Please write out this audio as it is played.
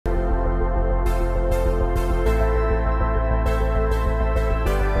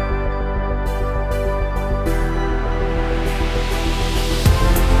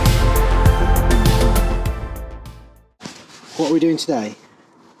What are we doing today?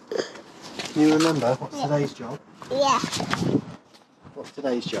 Can you remember what's today's job? Yeah. What's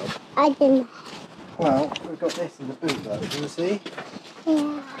today's job? I didn't. Well, we've got this in the boot though, can you see?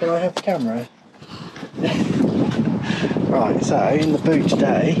 Yeah. Can I have the camera? Right, so in the boot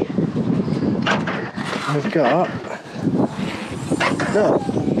today, we've got, look,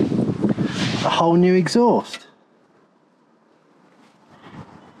 a whole new exhaust.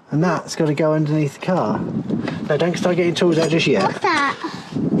 And that's got to go underneath the car. No, don't start getting tools out just yet. What's that?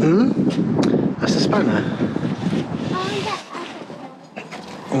 That's a spanner.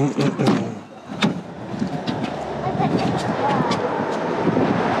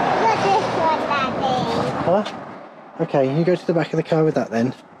 Huh? Okay, you go to the back of the car with that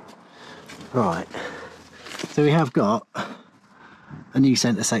then. Right. So we have got a new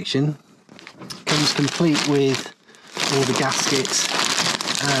centre section. Comes complete with all the gaskets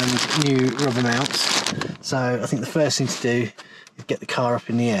and new rubber mounts. So I think the first thing to do is get the car up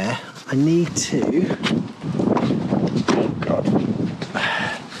in the air. I need to, oh God,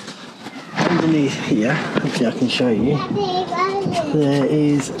 underneath here, hopefully I can show you, there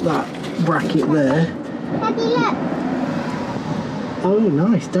is that bracket there. Daddy, look. Oh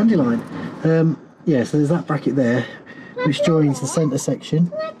nice, dandelion. Yeah, so there's that bracket there which joins the centre section.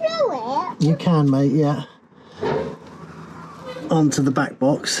 Can I blow it? You can, mate, yeah. Onto the back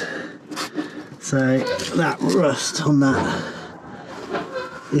box. So that rust on that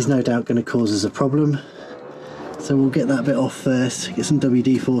is no doubt going to cause us a problem. So we'll get that bit off first, get some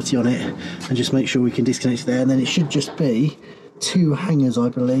WD-40 on it and just make sure we can disconnect it there, and then it should just be 2 hangers, I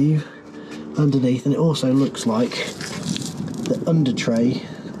believe, underneath. And it also looks like the under tray,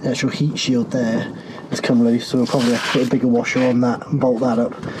 the actual heat shield there, has come loose, so we'll probably have to put a bigger washer on that and bolt that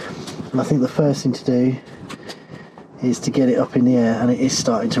up. And I think the first thing to do is to get it up in the air, and it is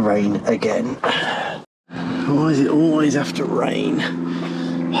starting to rain again. Why does it always have to rain?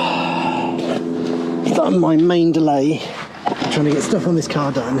 That's my main delay trying to get stuff on this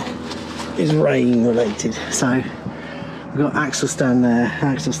car done is rain related. So we've got axle stand there,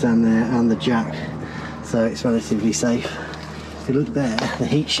 and the jack, so it's relatively safe. If you look there, the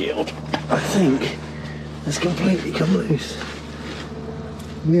heat shield, I think, has completely come loose.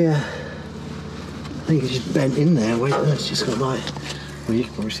 Yeah, I think it's just bent in there. Wait, no, it's just got like, well, you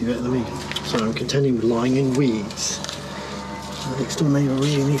can probably see better than me. So I'm contending with lying in weeds. The next door neighbour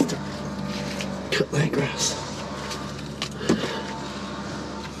really needs to cut their grass.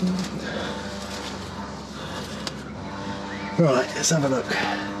 Right, let's have a look.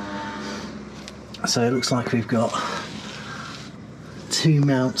 So it looks like we've got 2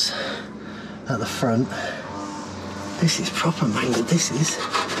 mounts at the front. This is proper mangled, this is.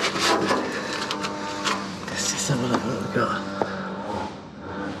 Let's just have a look what we've got.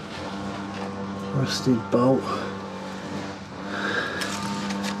 Rusted bolt.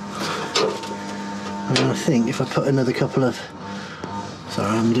 And I think if I put another couple of,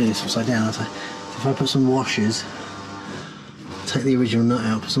 sorry, I'm doing this upside down, aren't I? If I put some washers, take the original nut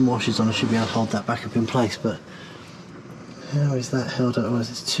out, put some washers on, I should be able to hold that back up in place. But how is that held up? Well,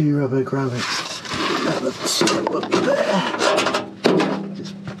 it's 2 rubber grommets at the top up there.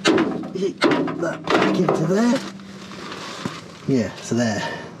 Just hit that back into there. Yeah, so there.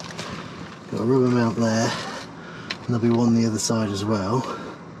 Got a rubber mount there, and there'll be one the other side as well.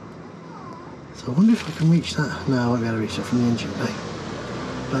 So I wonder if I can reach that. No, I won't be able to reach that from the engine bay.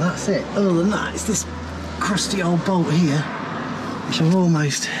 But that's it. Other than that, it's this crusty old bolt here, which I've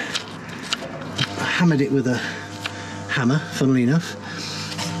almost hammered it with a hammer, funnily enough.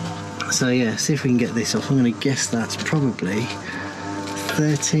 So yeah, see if we can get this off. I'm going to guess that's probably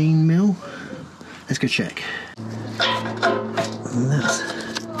 13 mil. Let's go check. Let's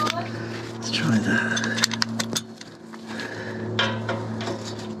try that.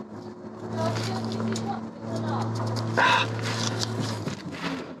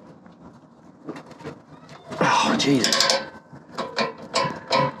 Oh Jesus,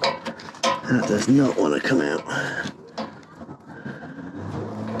 that does not want to come out.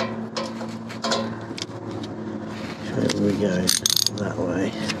 There we go, that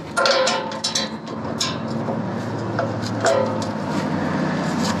way.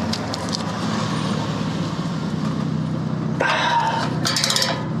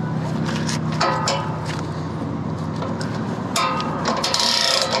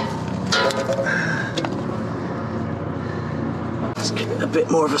 Let's give it a bit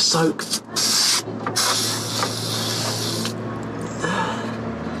more of a soak.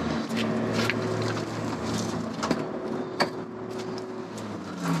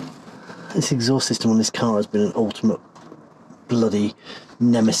 This exhaust system on this car has been an ultimate bloody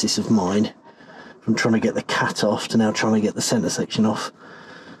nemesis of mine. from trying to get the cat off to now trying to get the centre section off.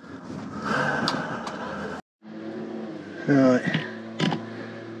 Right,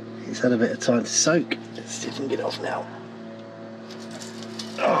 it's had a bit of time to soak. Let's see if we can get it off now.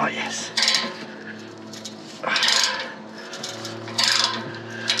 Oh yes.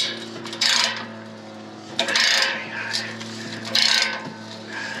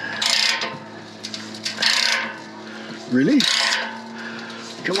 Release.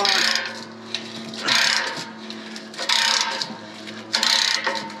 Come on.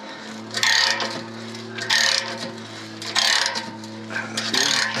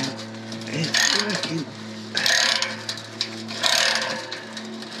 It's working.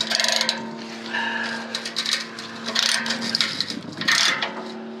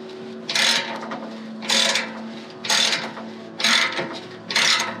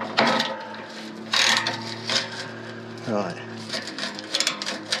 Right,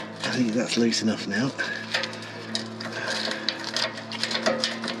 I think that's loose enough now.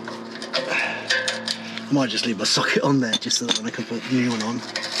 I might just leave my socket on there just so that when I can put the new one on.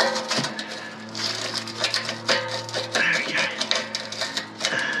 There we go.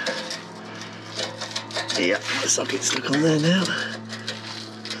 Yep, the socket's stuck on there now.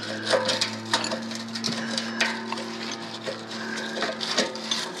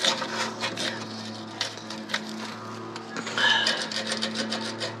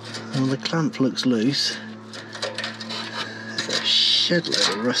 Well, the clamp looks loose. There's a shed load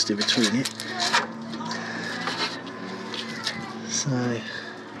of rust in between it. So I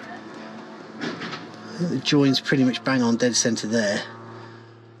think the joint's pretty much bang on dead centre there.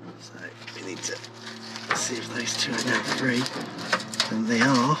 So we need to see if those two are now free. And they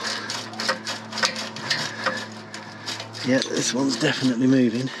are. Yeah, this one's definitely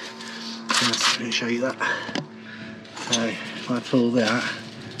moving. I'm just going to show you that. So if I pull that,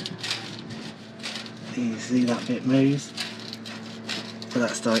 you see that bit moves, but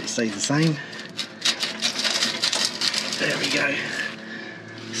that stays the same. There we go.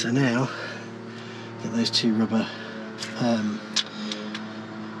 So now, get those two rubber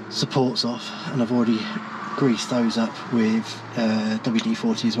supports off, and I've already greased those up with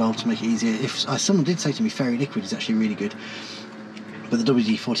WD-40 as well to make it easier. If someone did say to me Fairy Liquid is actually really good, but the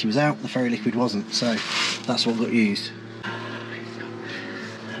WD-40 was out, the Fairy Liquid wasn't, so that's what got used.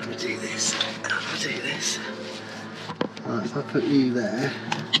 How do we do this? How do I do this? Right, if I put you there,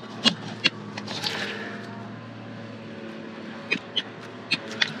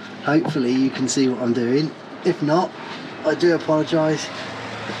 hopefully you can see what I'm doing. If not, I do apologise,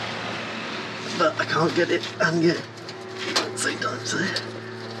 but I can't get it and get it at the same time, so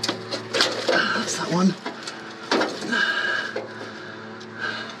that's that one.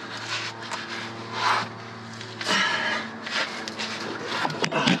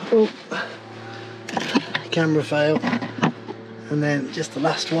 Oh, camera fail, and then just the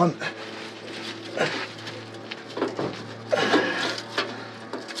last one.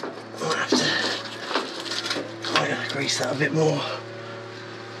 I'll have to grease that a bit more.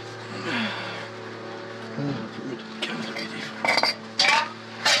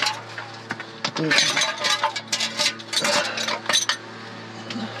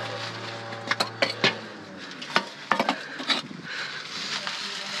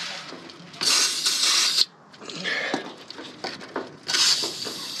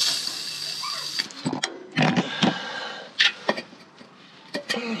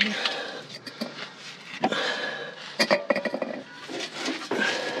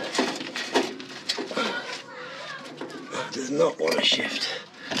 Does not want to shift.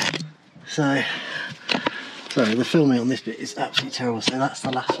 So, sorry, the filming on this bit is absolutely terrible. So that's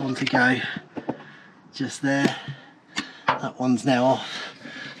the last one to go, just there. That one's now off.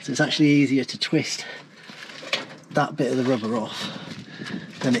 So it's actually easier to twist that bit of the rubber off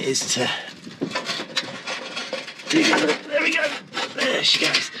than it is to do the other. There we go. There she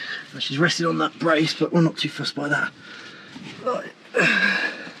goes. Well, she's rested on that brace, but we're not too fussed by that. Right.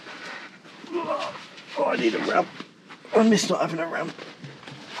 Oh, I need a ramp. I miss not having a ramp.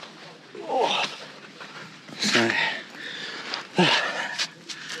 Oh.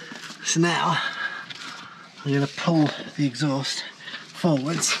 So now I'm going to pull the exhaust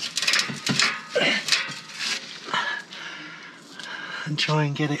forwards and try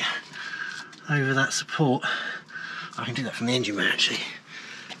and get it over that support. I can do that from the engine bay actually.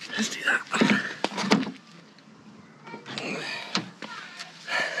 Let's do that.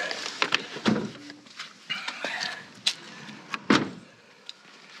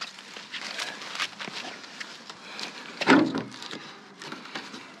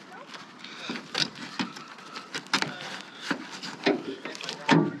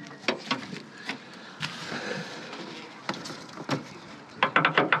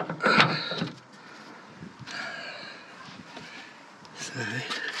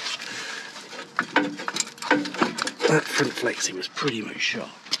 That front flexi was pretty much shot.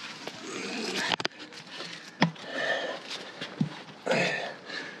 I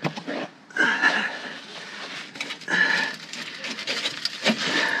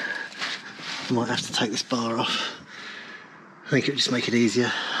might have to take this bar off. I think it would just make it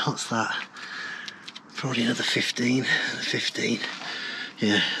easier. What's that? Probably another 15.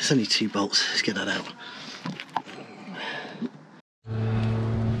 Yeah, it's only 2 bolts. Let's get that out.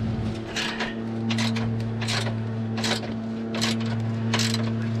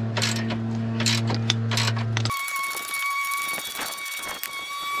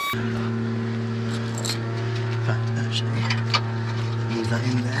 In fact, actually, leave that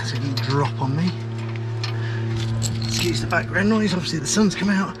in there so it doesn't drop on me. Excuse the background noise, obviously the sun's come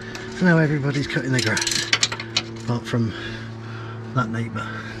out, so now everybody's cutting their grass, apart from that neighbour.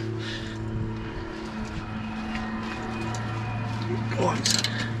 Go on, son.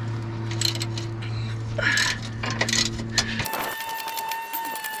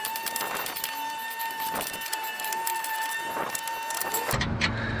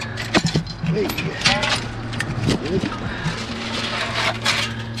 Good.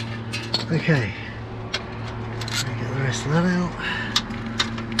 Okay. Get the rest of that out.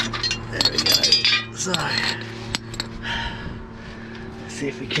 There we go. So, let's see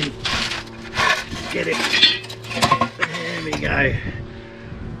if we can get it. There we go.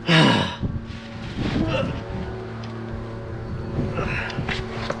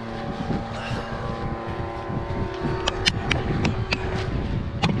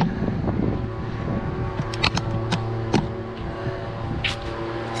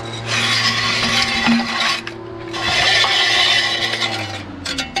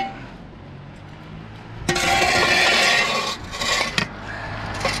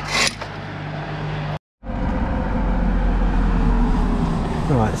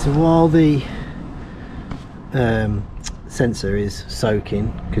 Right, so while the sensor is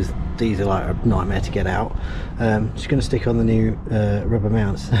soaking, because these are like a nightmare to get out, just going to stick on the new rubber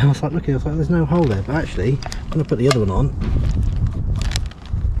mounts. I was like looking, I was like, there's no hole there, but actually I'm going to put the other one on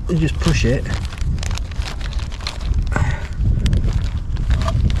and just push it.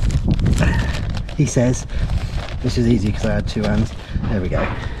 He says this is easy because I had 2 hands. There we go.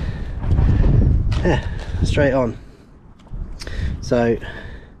 Yeah, straight on. So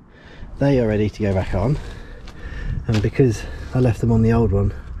they are ready to go back on, and because I left them on the old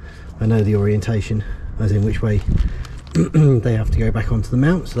one, I know the orientation, as in which way they have to go back onto the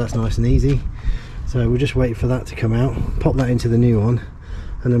mount, so that's nice and easy. So we'll just wait for that to come out, pop that into the new one,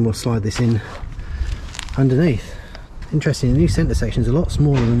 and then we'll slide this in underneath. Interesting, the new centre section is a lot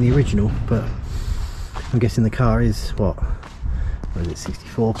smaller than the original, but I'm guessing the car is what is it,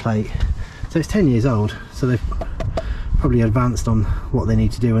 64 plate, so it's 10 years old, so they've probably advanced on what they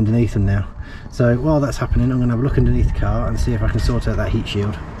need to do underneath them now. So while that's happening, I'm going to have a look underneath the car and see if I can sort out that heat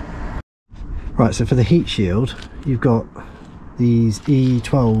shield. Right, so for the heat shield, you've got these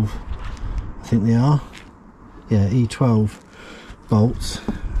E12, I think they are, yeah, E12 bolts,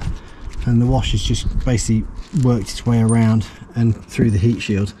 and the wash has just basically worked its way around and through the heat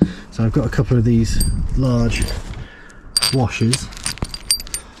shield. So I've got a couple of these large washers,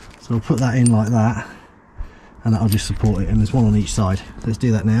 so I'll put that in like that, and that'll just support it, and there's one on each side. Let's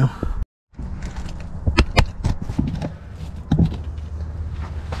do that now.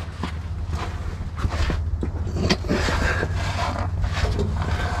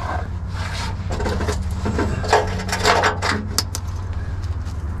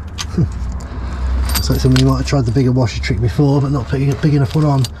 Looks like somebody might have tried the bigger washer trick before, but not putting a big enough one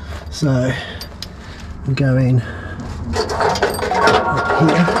on. So I'm going up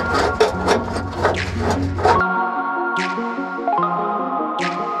here.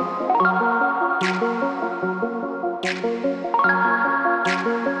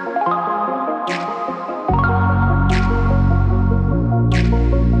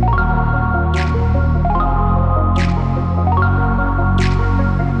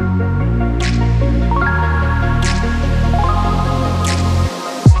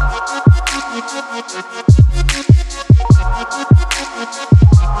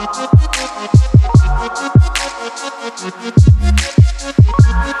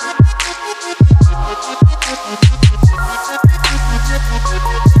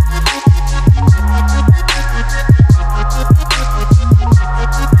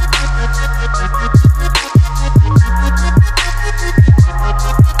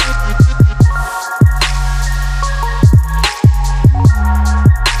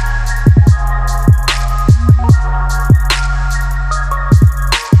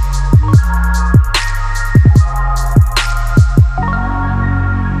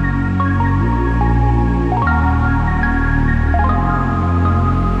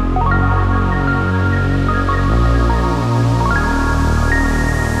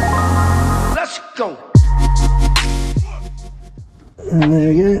 And there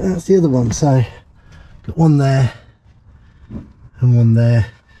we go, that's the other one. So got one there and one there.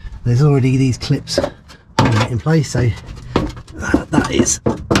 There's already these clips in place, so that is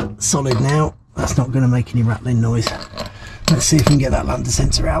solid now. That's not going to make any rattling noise. Let's see if we can get that lambda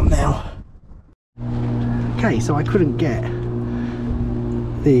sensor out now. Okay, so I couldn't get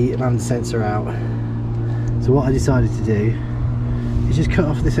the lambda sensor out, so what I decided to do is just cut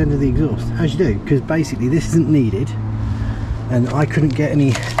off this end of the exhaust, as you do, because basically this isn't needed, and I couldn't get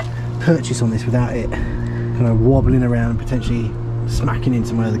any purchase on this without it kind of wobbling around and potentially smacking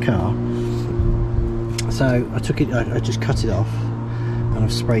into my other car. So I took it, I just cut it off and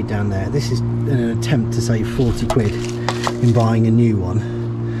I've sprayed down there. This is an attempt to save 40 quid in buying a new one.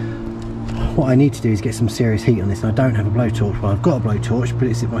 What I need to do is get some serious heat on this, and I don't have a blowtorch. Well, I've got a blowtorch, but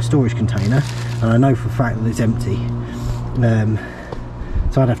it's in my storage container and I know for a fact that it's empty.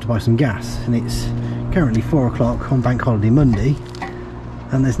 So I'd have to buy some gas, and it's currently 4 o'clock on Bank Holiday Monday,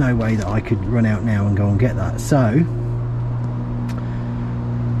 and there's no way that I could run out now and go and get that. So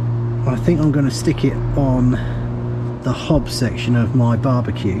I think I'm going to stick it on the hob section of my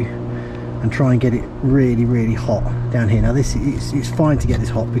barbecue and try and get it really hot down here. Now this it's fine to get this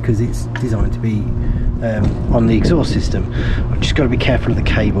hot because it's designed to be on the exhaust system. I've just got to be careful of the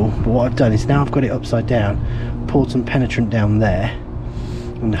cable, but what I've done is now I've got it upside down, poured some penetrant down there,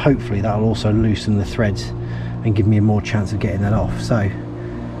 and hopefully that'll also loosen the threads and give me a more chance of getting that off. So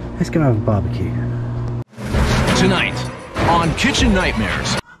let's go have a barbecue. Tonight on Kitchen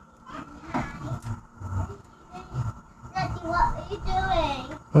Nightmares. Daddy, what are you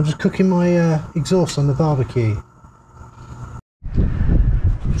doing? I'm just cooking my exhaust on the barbecue.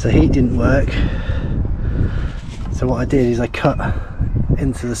 So heat didn't work, so what I did is I cut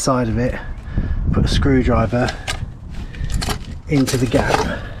into the side of it, put a screwdriver into the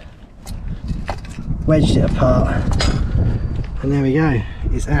gap, wedged it apart, and there we go,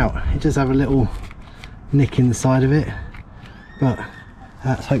 it's out. It does have a little nick in the side of it, but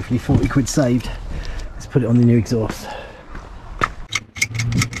that's hopefully 40 quid saved. Let's put it on the new exhaust.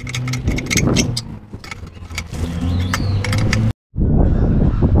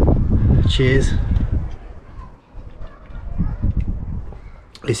 Cheers.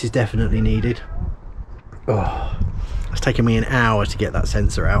 This is definitely needed. Oh, it's taken me an hour to get that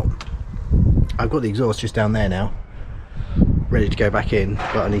sensor out. I've got the exhaust just down there now, ready to go back in,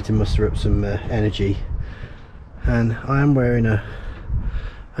 but I need to muster up some energy, and I am wearing a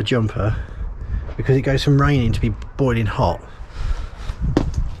jumper because it goes from raining to be boiling hot.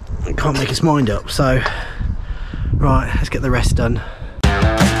 I can't make its mind up, so right, let's get the rest done.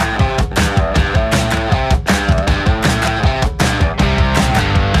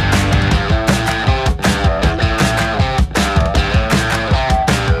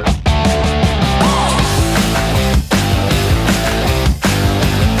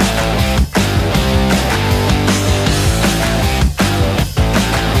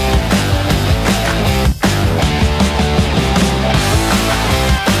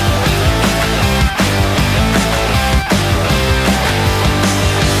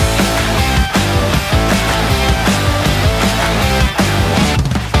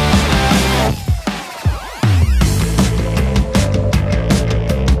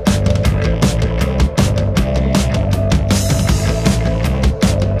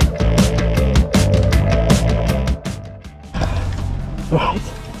 Right,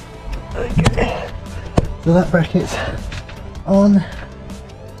 okay, so that bracket's on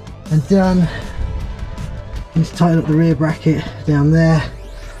and done. I need to tighten up the rear bracket down there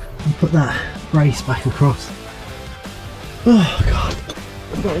and put that brace back across. Oh god,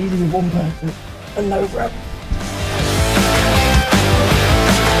 I'm not using one person and no grab.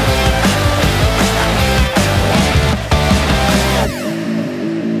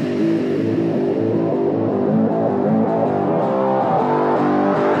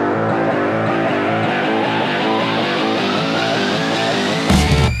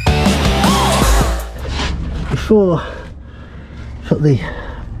 Before I put the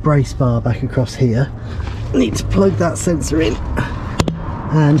brace bar back across here, I need to plug that sensor in,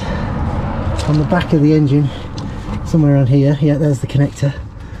 and on the back of the engine somewhere around here, yeah, there's the connector.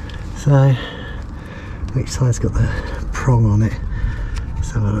 So which side's got the prong on it?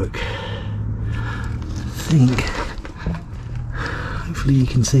 Let's have a look. I think hopefully you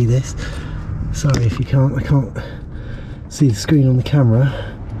can see this. Sorry if you can't, I can't see the screen on the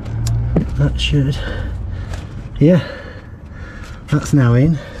camera. That should, yeah, that's now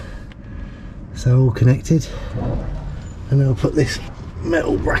in, so all connected, and then I'll put this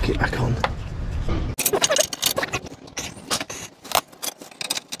metal bracket back on.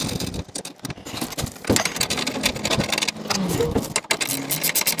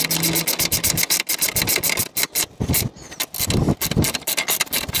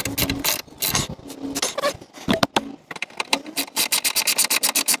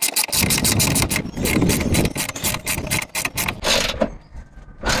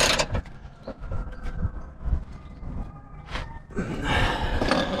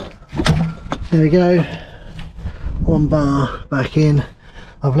 There we go, one bar back in.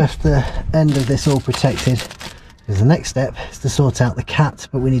 I've left the end of this all protected, because the next step is to sort out the cat,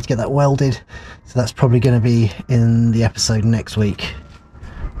 but we need to get that welded, so that's probably going to be in the episode next week.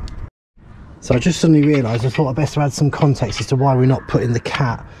 So I just suddenly realised I thought I'd best add some context as to why we're not putting the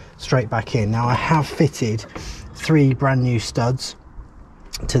cat straight back in. Now I have fitted 3 brand new studs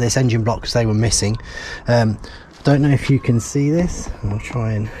to this engine block because they were missing. I don't know if you can see this. I'll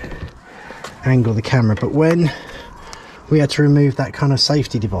try and angle the camera, but when we had to remove that kind of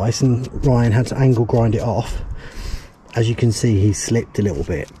safety device and Ryan had to angle grind it off, as you can see he slipped a little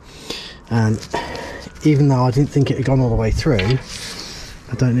bit, and even though I didn't think it had gone all the way through,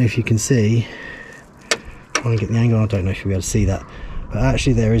 I don't know if you can see, trying to get the angle, I don't know if you'll be able to see that, but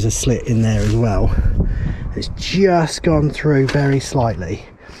actually there is a slit in there as well. It's just gone through very slightly.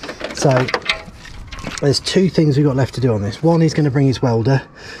 So there's 2 things we've got left to do on this. One is going to bring his welder,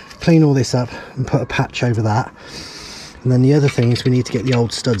 clean all this up and put a patch over that, and then the other thing is we need to get the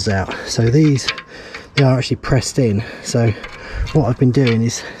old studs out. So these, they are actually pressed in, so what I've been doing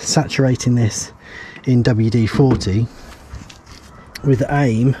is saturating this in WD-40 with the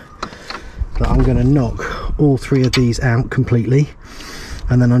aim that I'm going to knock all 3 of these out completely,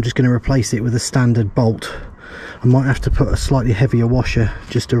 and then I'm just going to replace it with a standard bolt. I might have to put a slightly heavier washer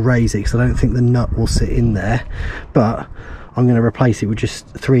just to raise it, because I don't think the nut will sit in there, but I'm going to replace it with just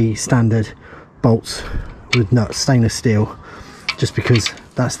 3 standard bolts with nuts, stainless steel, just because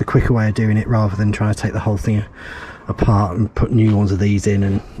that's the quicker way of doing it, rather than trying to take the whole thing apart and put new ones of these in.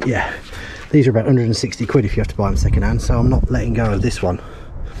 And yeah, these are about 160 quid if you have to buy them second hand, so I'm not letting go of this one.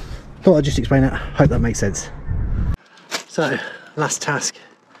 Thought I'd just explain that, hope that makes sense. So last task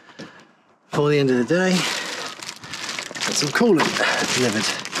for the end of the day, got some coolant delivered.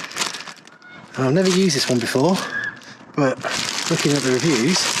 And I've never used this one before, but looking at the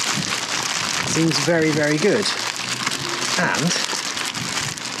reviews, it seems very, very good. And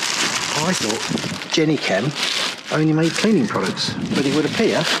I thought Jenny Chem only made cleaning products, but it would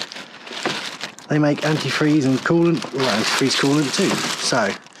appear they make antifreeze and coolant, or antifreeze coolant too. So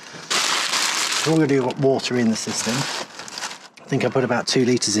we're going to do water in the system. I think I put about 2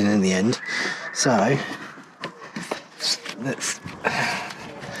 litres in the end. So let's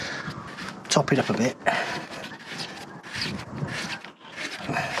top it up a bit.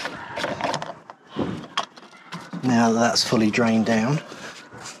 Now that that's fully drained down,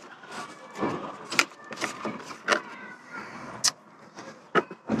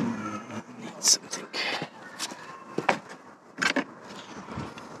 need something.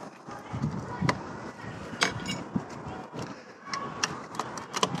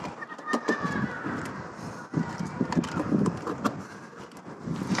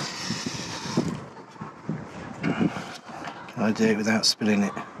 Can I do it without spilling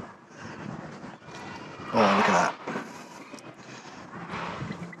it? Oh, look at that.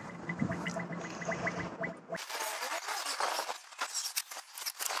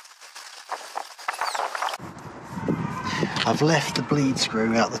 I've left the bleed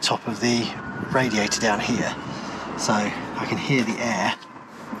screw out the top of the radiator down here, so I can hear the air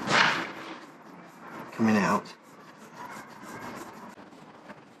coming out.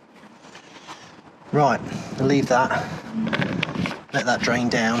 Right, I'll leave that, let that drain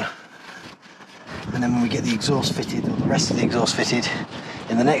down, and then when we get the exhaust fitted, or the rest of the exhaust fitted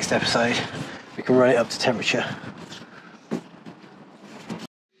in the next episode, we can run it up to temperature.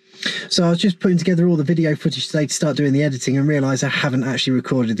 So I was just putting together all the video footage today to start doing the editing, and realised I haven't actually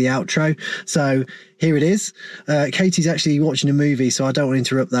recorded the outro. So here it is. Katie's actually watching a movie, so I don't want to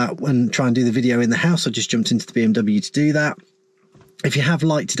interrupt that and try and do the video in the house. I just jumped into the BMW to do that. If you have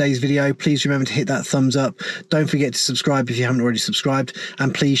liked today's video, please remember to hit that thumbs up. Don't forget to subscribe if you haven't already subscribed,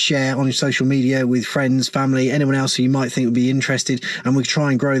 and please share on your social media with friends, family, anyone else who you might think would be interested. And we'll try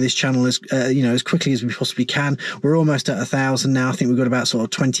and grow this channel as as quickly as we possibly can. We're almost at 1,000 now. I think we've got about sort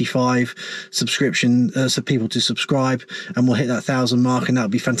of 25 subscription so people to subscribe, and we'll hit that 1,000 mark, and that would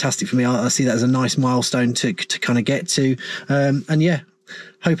be fantastic for me. I see that as a nice milestone to kind of get to. And yeah,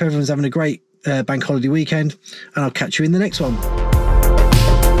 hope everyone's having a great bank holiday weekend, and I'll catch you in the next one.